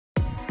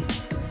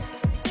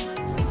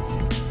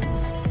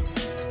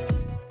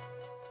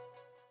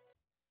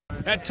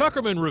At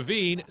Tuckerman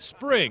Ravine,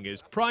 spring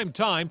is prime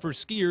time for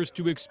skiers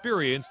to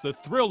experience the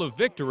thrill of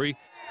victory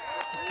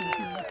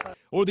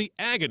or the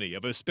agony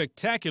of a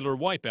spectacular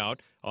wipeout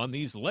on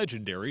these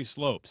legendary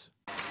slopes.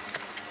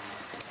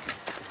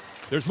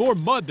 There's more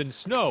mud than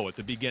snow at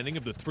the beginning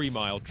of the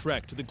 3-mile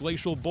trek to the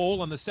glacial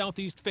bowl on the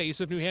southeast face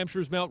of New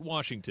Hampshire's Mount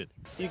Washington.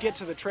 You get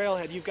to the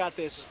trailhead, you've got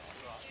this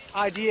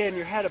idea in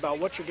your head about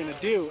what you're going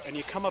to do, and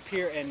you come up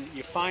here and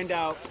you find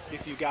out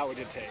if you got what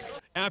it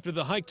takes. After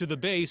the hike to the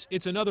base,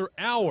 it's another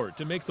hour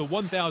to make the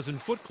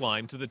 1,000-foot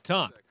climb to the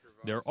top.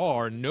 There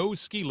are no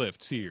ski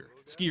lifts here.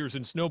 Skiers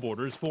and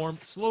snowboarders form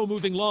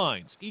slow-moving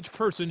lines, each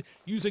person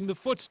using the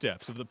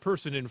footsteps of the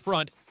person in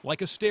front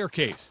like a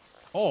staircase,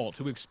 all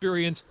to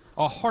experience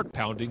a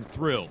heart-pounding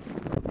thrill.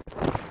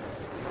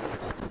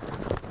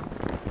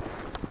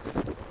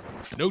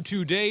 No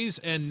 2 days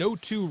and no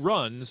 2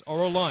 runs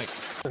are alike.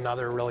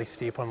 Another really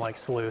steep one like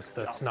Sluice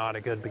that's not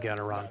a good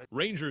beginner run.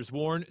 Rangers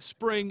warn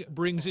spring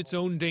brings its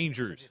own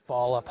dangers.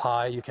 Fall up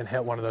high, you can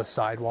hit one of those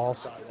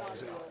sidewalls.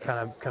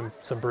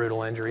 Some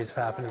brutal injuries have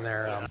happened in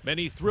there.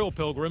 Many thrill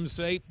pilgrims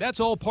say that's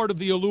all part of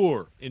the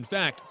allure. In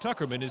fact,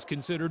 Tuckerman is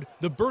considered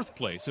the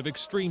birthplace of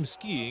extreme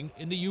skiing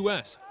in the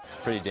U.S.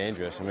 It's pretty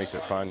dangerous. It makes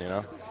it fun, you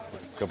know.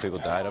 A couple people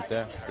died up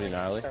there. Pretty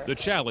gnarly. The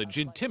challenge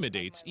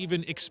intimidates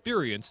even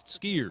experienced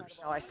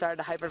skiers. I started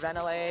to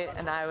hyperventilate,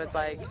 and I was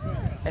like,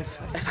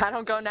 if I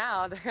don't go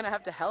now, they're going to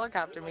have to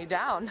helicopter me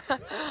down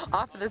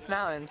off of this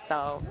mountain.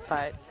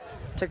 But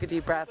took a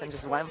deep breath and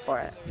just went for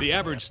it. The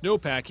average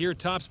snowpack here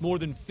tops more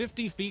than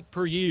 50 feet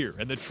per year,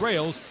 and the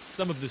trails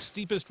some of the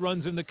steepest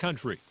runs in the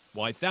country.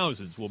 Why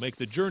thousands will make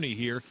the journey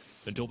here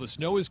until the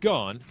snow is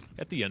gone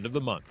at the end of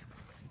the month.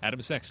 Adam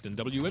Sexton,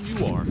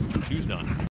 WMUR News 9.